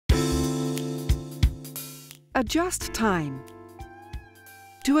Adjust time.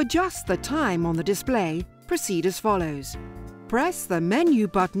 To adjust the time on the display, proceed as follows. Press the Menu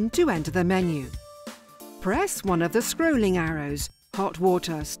button to enter the menu. Press one of the scrolling arrows, hot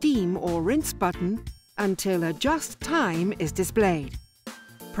water, steam or rinse button, until Adjust Time is displayed.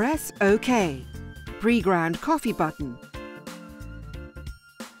 Press OK. Pre-ground coffee button.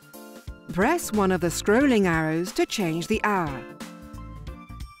 Press one of the scrolling arrows to change the hour.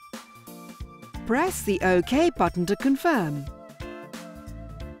 Press the OK button to confirm.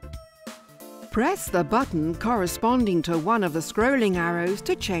 Press the button corresponding to one of the scrolling arrows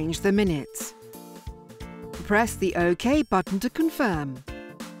to change the minutes. Press the OK button to confirm.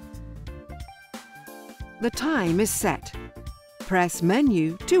 The time is set. Press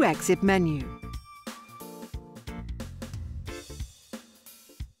Menu to exit menu.